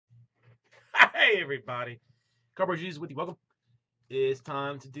Hey everybody, Cardboard Jesus with you. Welcome. It's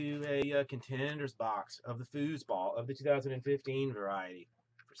time to do a Contenders box of the foosball of the 2015 variety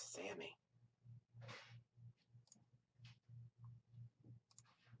for Sammy.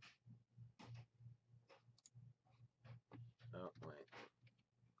 Oh wait.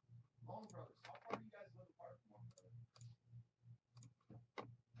 Long Brothers, how far do you guys live apart from one another?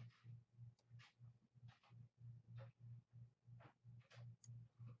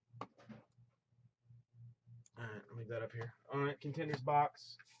 All right, let me get that up here. All right, Contenders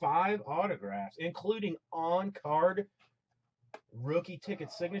box, 5 autographs, including on-card rookie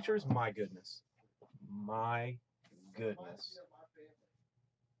ticket signatures. My goodness, my goodness.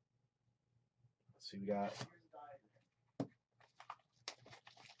 Let's see, we got.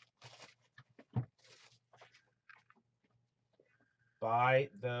 Buy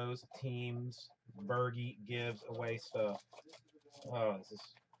those teams. Bergie gives away stuff. Oh,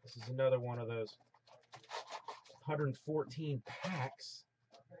 this is another one of those 114 packs.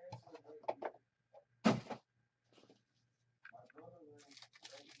 You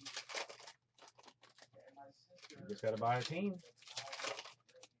just got to buy a team.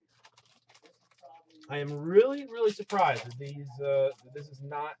 I am really, really surprised that this is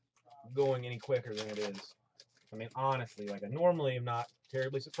not going any quicker than it is. I mean, honestly, like I normally am not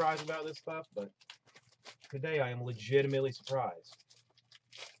terribly surprised about this stuff, but today I am legitimately surprised.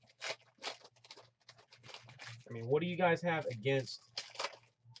 I mean, what do you guys have against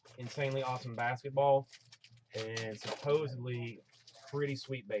insanely awesome basketball and supposedly pretty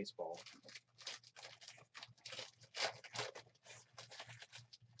sweet baseball?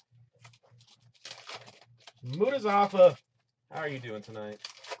 Mutazafa, how are you doing tonight?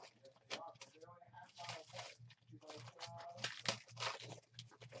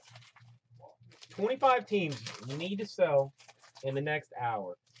 $25 teams need to sell in the next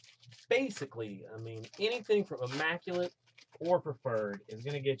hour. Basically, I mean, anything from immaculate or preferred is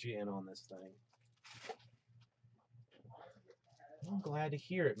going to get you in on this thing. I'm glad to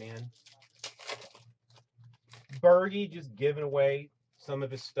hear it, man. Bergie just giving away some of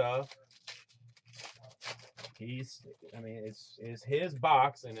his stuff. I mean, it's his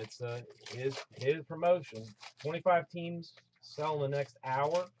box and it's his promotion. 25 teams sell in the next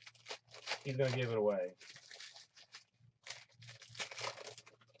hour. He's gonna give it away.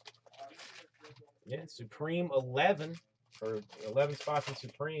 Yeah, Supreme 11 or 11 spots in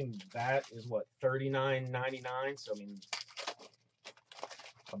Supreme. That is what, $39.99. So I mean,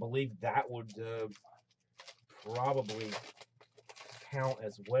 I believe that would probably count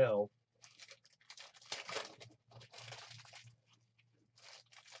as well.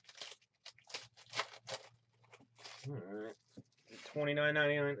 All right,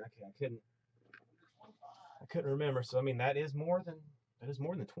 $29.99. Okay, I couldn't remember. So I mean, that is more than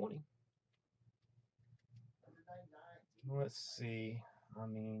 20. Let's see. I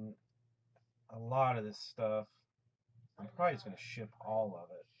mean, a lot of this stuff, I'm probably just gonna ship all of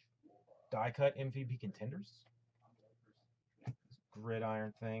it. Die cut MVP contenders. These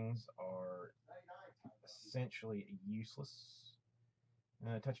gridiron things are essentially useless.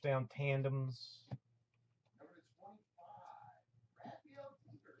 Touchdown tandems.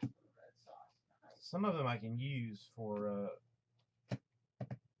 Some of them I can use for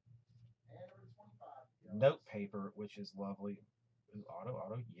note paper, which is lovely.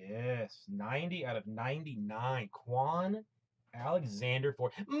 Auto, yes. 90 out of 99. Quan Alexander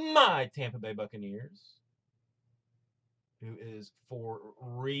for my Tampa Bay Buccaneers, who is for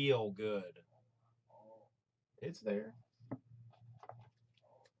real good. It's there.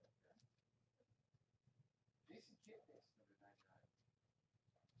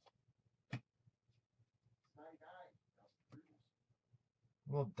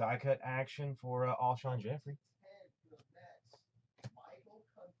 A little die cut action for Alshon Jeffrey.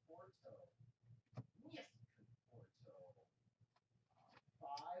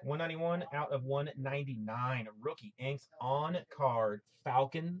 191 out of 199. Rookie inks on card.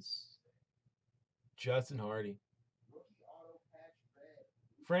 Falcons. Justin Hardy.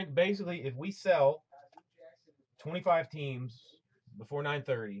 Frank, basically, if we sell 25 teams before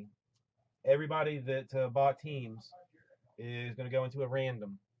 9:30, everybody that bought teams is going to go into a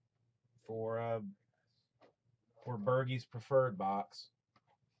random for Bergie's preferred box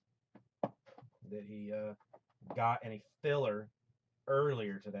that he got in a filler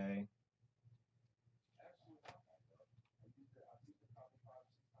earlier today.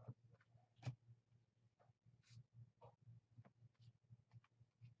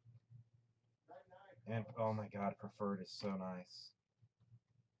 And oh my God, preferred is so nice.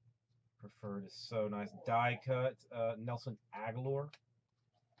 Preferred is so nice. Die cut Nelson Aguilar.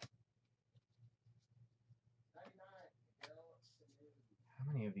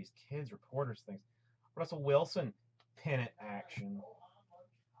 of these kids reporters things. Russell Wilson pennant action.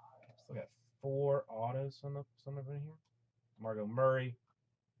 Still got 4 autos, some of them in here. Margot Murray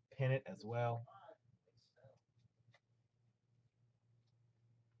pennant as well.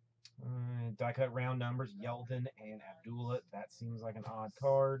 Die cut round numbers, Yeldon and Abdullah. That seems like an odd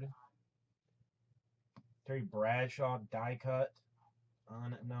card. Terry Bradshaw die cut,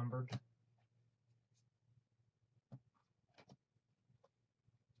 unnumbered.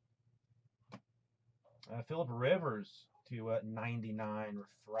 Philip Rivers to 99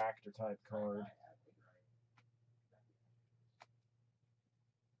 refractor type card.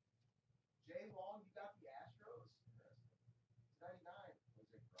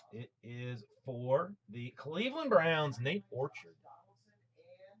 It is for the Cleveland Browns, Nate Orchard.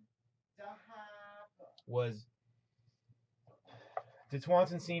 Did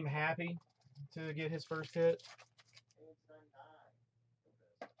Swanson seem happy to get his first hit?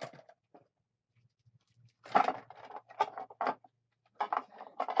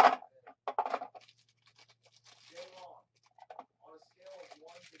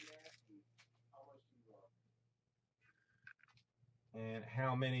 And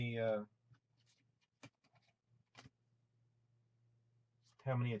how many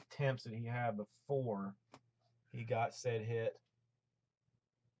attempts did he have before he got said hit?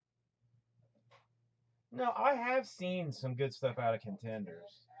 No, I have seen some good stuff out of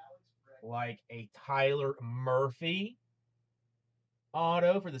Contenders, like a Tyler Murphy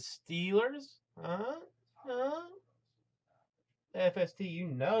auto for the Steelers. FST, you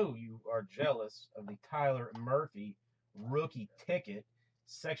know you are jealous of the Tyler Murphy rookie ticket.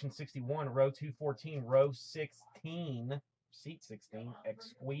 Section 61, row 214, row 16, seat 16,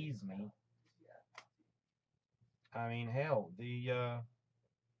 squeeze me. I mean, hell, the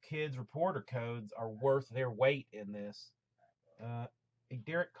kids' reporter codes are worth their weight in this. A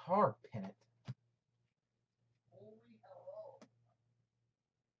Derek Carr pennant.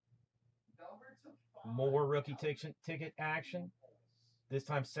 More rookie ticket action. This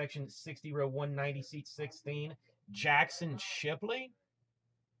time, section 60, row 190, seat 16. Jackson Shipley.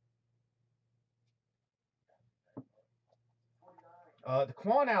 The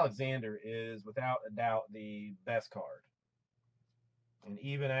Quan Alexander is, without a doubt, the best card. And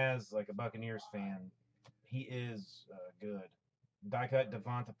even as like a Buccaneers fan, he is good. Die cut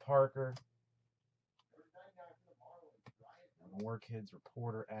Devonta Parker. More kids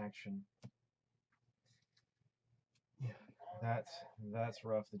reporter action. Yeah, that's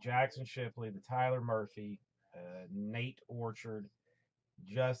rough. The Jackson Shipley, the Tyler Murphy, Nate Orchard,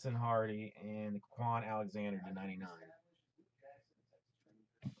 Justin Hardy, and the Quan Alexander to 99.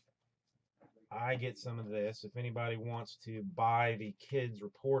 I get some of this. If anybody wants to buy the kids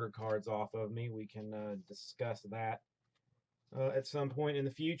reporter cards off of me, we can discuss that at some point in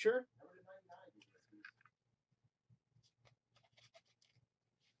the future.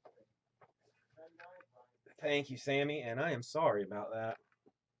 Thank you, Sammy, and I am sorry about that.